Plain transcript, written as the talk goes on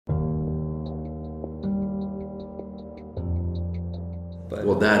But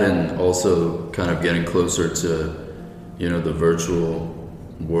well, that and also kind of getting closer to, the virtual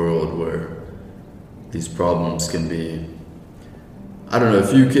world where these problems can be, I don't know,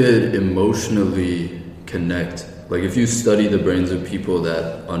 if you could emotionally connect, like if you study the brains of people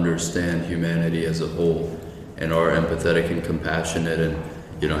that understand humanity as a whole and are empathetic and compassionate and,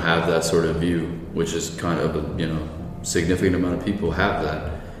 have that sort of view, which is kind of, significant amount of people have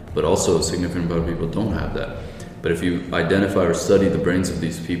that, but also a significant amount of people don't have that. But if you identify or study the brains of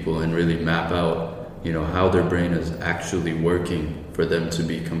these people and really map out, how their brain is actually working for them to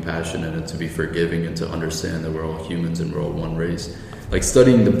be compassionate and to be forgiving and to understand that we're all humans and we're all one race. Like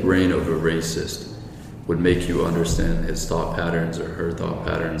studying the brain of a racist would make you understand his thought patterns or her thought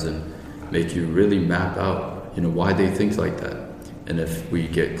patterns and make you really map out, why they think like that. And if we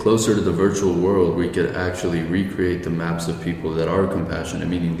get closer to the virtual world, we could actually recreate the maps of people that are compassionate,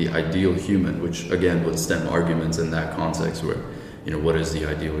 meaning the ideal human, which again would stem arguments in that context where, what is the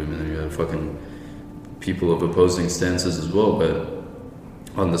ideal human? And you have fucking people of opposing stances as well.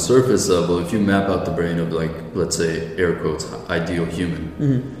 But on the surface level, if you map out the brain of, like, let's say, air quotes, ideal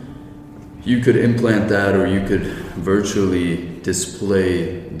human, you could implant that, or you could virtually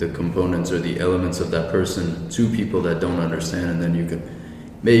display the components or the elements of that person to people that don't understand, and then you could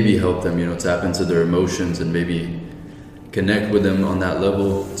maybe help them, tap into their emotions and maybe connect with them on that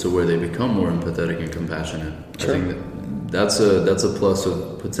level to where they become more empathetic and compassionate. Sure. I think that's a plus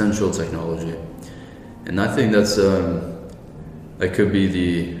of potential technology, and I think that could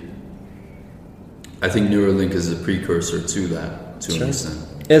be I think Neuralink is a precursor to that to an extent.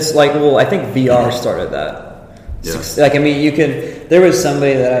 It's like, I think VR started that. Yeah. Like, there was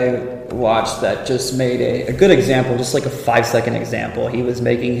somebody that I watched that just made a good example, just like a 5-second example. He was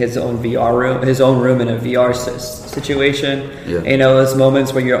making his own VR room, his own room in a VR situation. Yeah. Those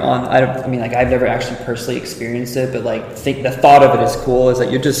moments where you're on, I've never actually personally experienced it, but like, the thought of it is cool, is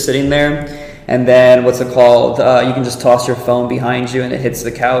that you're just sitting there and then you can just toss your phone behind you and it hits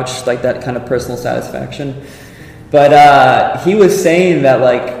the couch, like that kind of personal satisfaction. But he was saying that,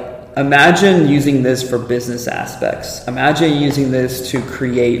 like, imagine using this for business aspects. Imagine using this to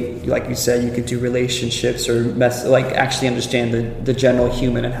create, like you said, you could do relationships or actually understand the general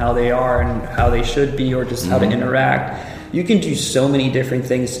human and how they are and how they should be, or just how to interact. You can do so many different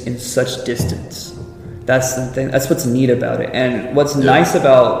things in such distance. That's the thing. That's what's neat about it. And what's nice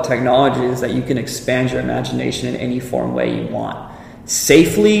about technology is that you can expand your imagination in any form way you want,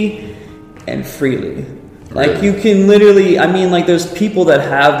 safely and freely. Like, you can literally, there's people that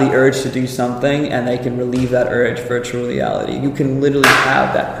have the urge to do something and they can relieve that urge for virtual reality. You can literally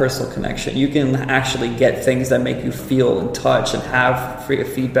have that personal connection. You can actually get things that make you feel and touch and have free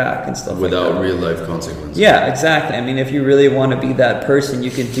feedback and stuff without like that. Real life consequences. Yeah, exactly. If you really want to be that person,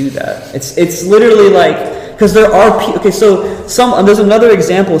 you can do that. It's literally like, because there are people, there's another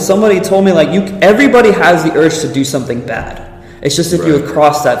example. Somebody told me, like, everybody has the urge to do something bad. It's just if you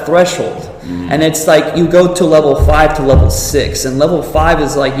cross that threshold. And it's like you go to level 5 to level 6, and level 5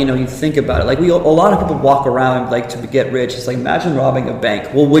 is like, you think about it. Like, a lot of people walk around like to get rich. It's like, imagine robbing a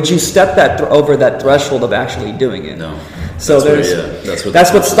bank. Well, would you step over that threshold of actually doing it? No. So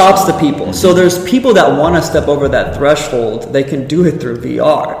that's what stops the people. Mm-hmm. So there's people that want to step over that threshold. They can do it through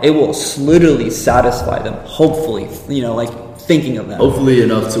VR. It will literally satisfy them. Hopefully, thinking of that. Hopefully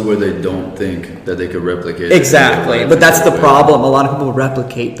enough to where they don't think that they could replicate it. Exactly. But that's the problem. A lot of people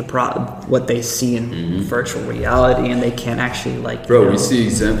replicate what they see in virtual reality, and they can't actually we see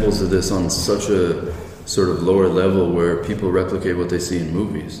examples of this on such a sort of lower level where people replicate what they see in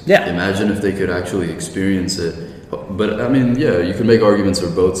movies. Yeah. Imagine if they could actually experience it. But you can make arguments for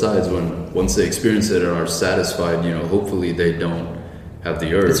both sides. Once they experience it and are satisfied, hopefully they don't have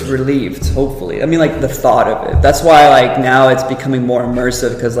the urge. It's relieved, hopefully. The thought of it. That's why, now it's becoming more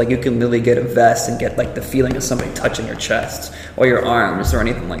immersive, because, you can literally get a vest and get, the feeling of somebody touching your chest or your arms or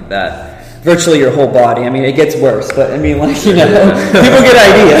anything like that. Virtually your whole body. It gets worse, but, people get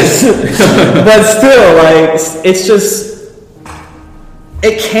ideas. But still, it's just,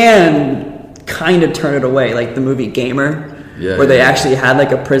 it can kind of turn it away, like the movie Gamer. Where they actually had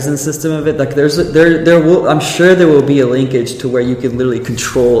a prison system of it. I'm sure there will be a linkage to where you could literally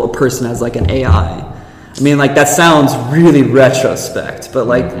control a person as an AI. That sounds really retrospect, but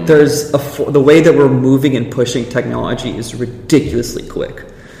there's the way that we're moving and pushing technology is ridiculously quick,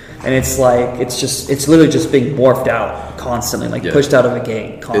 and it's literally just being morphed out constantly, pushed out of a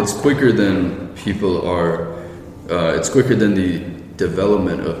game. Constantly. It's quicker than people are. It's quicker than the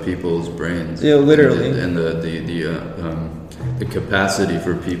development of people's brains. Yeah, literally, and the capacity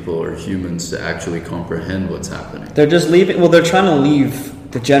for people or humans to actually comprehend what's happening. They're just leaving. Well, they're trying to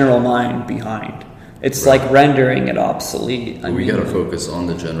leave the general mind behind. It's like rendering it obsolete. We got to focus on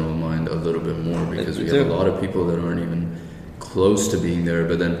the general mind a little bit more, because we have a lot of people that aren't even close to being there.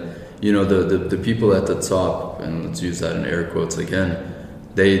 But then, you know, the people at the top, and let's use that in air quotes again,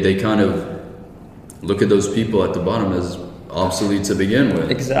 they kind of look at those people at the bottom as obsolete to begin with.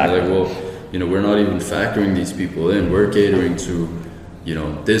 Exactly. They're like, well, you know, we're not even factoring these people in. We're catering to, you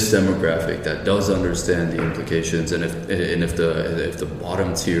know, this demographic that does understand the implications, and if the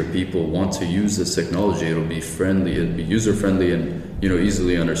bottom tier people want to use this technology, it'll be friendly, it'll be user friendly, and, you know,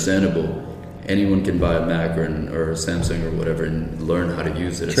 easily understandable. Anyone can buy a Mac or a Samsung or whatever and learn how to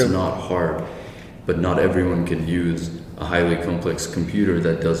use it. True. It's not hard, but not everyone can use a highly complex computer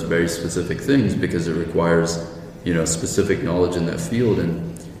that does very specific things, because it requires, you know, specific knowledge in that field.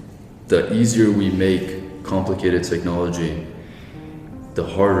 And the easier we make complicated technology, the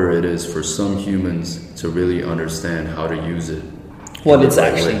harder it is for some humans to really understand how to use it. What it's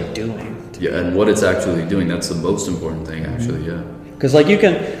actually doing. Yeah, and what it's actually doing. That's the most important thing, actually, yeah. Because, like, you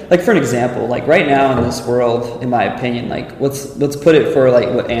can, like, for an example, like, right now in this world, in my opinion, like, let's put it for, like,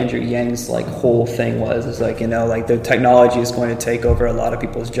 what Andrew Yang's, like, whole thing was, is, like, you know, like, the technology is going to take over a lot of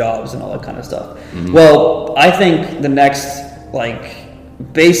people's jobs and all that kind of stuff. Mm-hmm. Well, I think the next, like,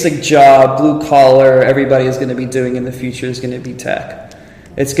 basic job, blue collar, everybody is going to be doing in the future is going to be tech.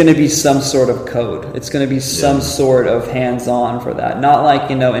 It's going to be some sort of code. It's going to be some sort of hands-on for that. Not like,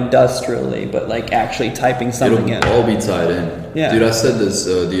 you know, industrially, but like actually typing something in. It'll all be tied in. Yeah. Dude, I said this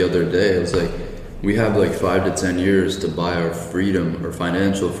the other day. I was like, we have like 5 to 10 years to buy our freedom, or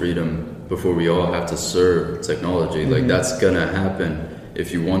financial freedom, before we all have to serve technology. Mm-hmm. Like, that's going to happen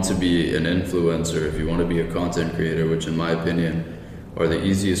if you want to be an influencer, if you want to be a content creator, which in my opinion are the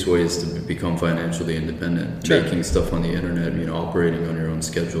easiest ways to become financially independent. Sure. Making stuff on the internet, you know, operating on your own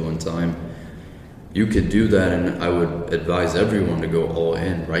schedule and time. You could do that, and I would advise everyone to go all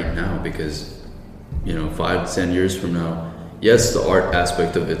in right now, because, you know, 5 to 10 years from now, yes, the art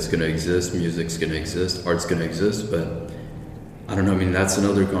aspect of it's going to exist, music's going to exist, art's going to exist, but I don't know, I mean, that's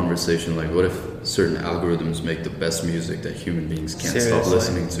another conversation. Like, what if certain algorithms make the best music that human beings can't stop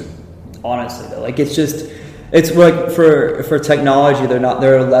listening to? Honestly, though, like, it's like for technology,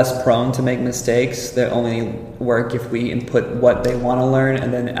 they're less prone to make mistakes. They only work if we input what they want to learn,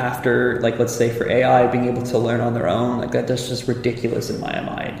 and then after, like, let's say for AI being able to learn on their own, like, that's just ridiculous in my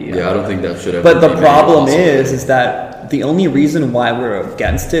idea. Yeah, I don't think that should ever. But the problem is that the only reason why we're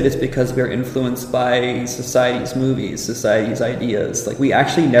against it is because we're influenced by society's movies, society's ideas. Like, we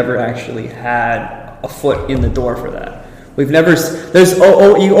actually never actually had a foot in the door for that. We've never,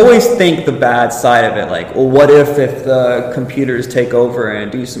 you always think the bad side of it, like, well, what if the computers take over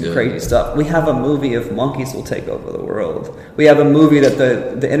and do some crazy stuff? We have a movie of monkeys will take over the world. We have a movie that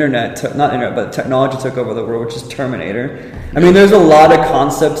the internet, not internet, but technology took over the world, which is Terminator. I mean, there's a lot of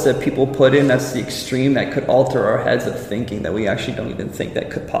concepts that people put in that's the extreme that could alter our heads of thinking that we actually don't even think that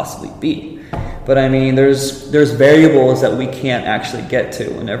could possibly be. But I mean, there's variables that we can't actually get to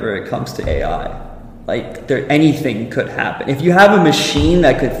whenever it comes to AI. Like, anything could happen. If you have a machine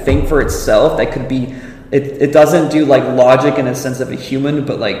that could think for itself, that could be, it doesn't do like logic in a sense of a human,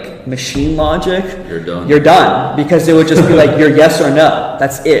 but like machine logic. You're done. Because it would just be like, you're yes or no.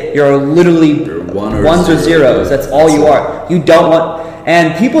 That's it. You're literally ones or zeros. That's all you are. You don't want,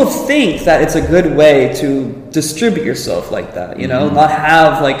 and people think that it's a good way to distribute yourself like that, you know, not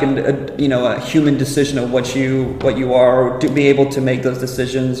have like a human decision of what you are, or to be able to make those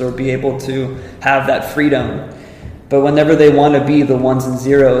decisions, or be able to have that freedom. But whenever they want to be the ones and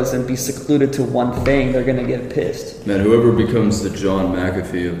zeros and be secluded to one thing, they're going to get pissed. Man, whoever becomes the John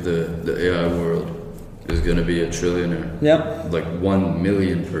McAfee of the AI world is going to be a trillionaire. Yep. Like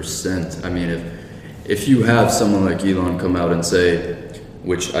 1,000,000%. I mean, if you have someone like Elon come out and say,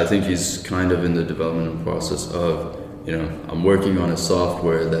 which I think he's kind of in the development process of, you know, I'm working on a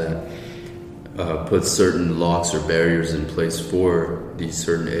software that puts certain locks or barriers in place for these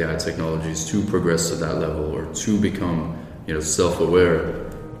certain AI technologies to progress to that level, or to become, you know,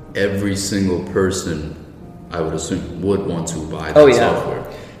 self-aware. Every single person, I would assume, would want to buy that software.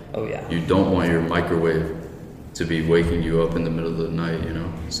 Oh yeah. You don't want your microwave to be waking you up in the middle of the night, you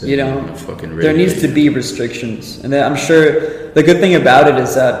know? You know, there needs to be restrictions. And I'm sure the good thing about it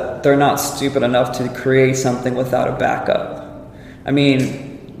is that they're not stupid enough to create something without a backup. I mean,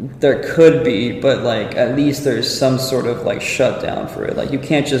 there could be, but like, at least there's some sort of like shutdown for it. Like, you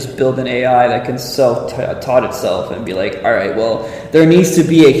can't just build an AI that can self-taught itself and be like, all right, well, there needs to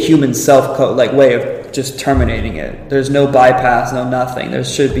be a human way of just terminating it. There's no bypass, no nothing. There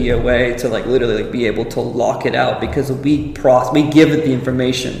should be a way to like literally be able to lock it out, because we give it the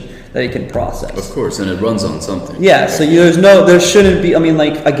information that it can process. Of course, and it runs on something. Yeah, so there shouldn't be. I mean,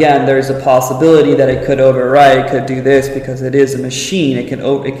 like, again, there's a possibility that it could override, it could do this because it is a machine. It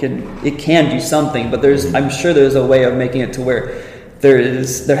can do something, but I'm sure there's a way of making it to where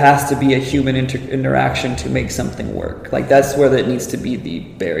there has to be a human interaction to make something work. Like, that's where it needs to be the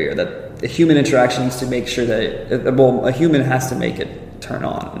barrier. That the human interaction needs to make sure that a human has to make it turn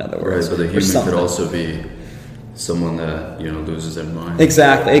on. In other words, right? But the human could also be someone that loses their mind.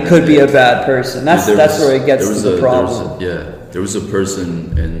 Exactly, it could be a bad person. That's where it gets to the problem. There was a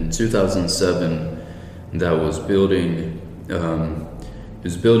person in 2007 that was building. He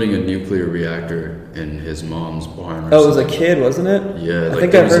was building a nuclear reactor in his mom's barn. Oh, it was a kid, wasn't it? Yeah, I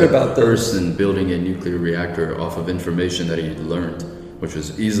think I've heard about this. A person building a nuclear reactor off of information that he learned, which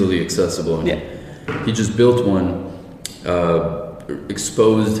was easily accessible. And he just built one,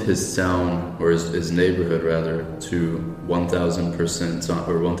 exposed his town or his neighborhood rather to 1,000%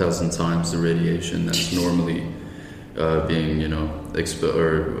 or 1,000 times the radiation that's normally being exposed,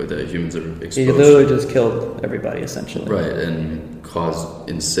 or that humans are exposed. He literally just killed everybody essentially. Right, and caused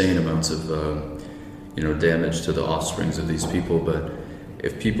insane amounts of damage to the offsprings of these people. But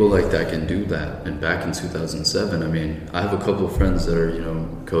if people like that can do that, and back in 2007, I mean, I have a couple of friends that are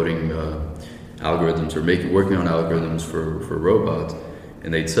coding algorithms or working on algorithms for robots,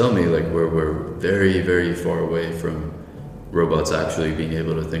 and they tell me like we're very, very far away from robots actually being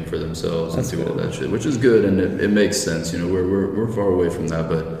able to think for themselves and do all that shit, which is good, and it makes sense. We're far away from that,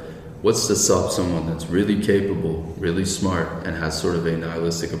 but what's to stop someone that's really capable, really smart, and has sort of a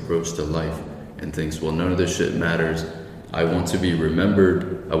nihilistic approach to life and thinks, well, none of this shit matters. I want to be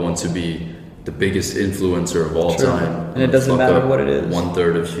remembered. I want to be the biggest influencer of all time. And it doesn't matter what it is.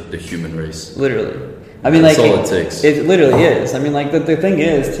 1/3 of the human race. Literally. I mean, that's all it takes. It literally is. I mean, like, the thing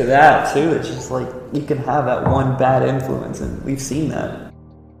is, to that, too, it's just like, you can have that one bad influence, and we've seen that.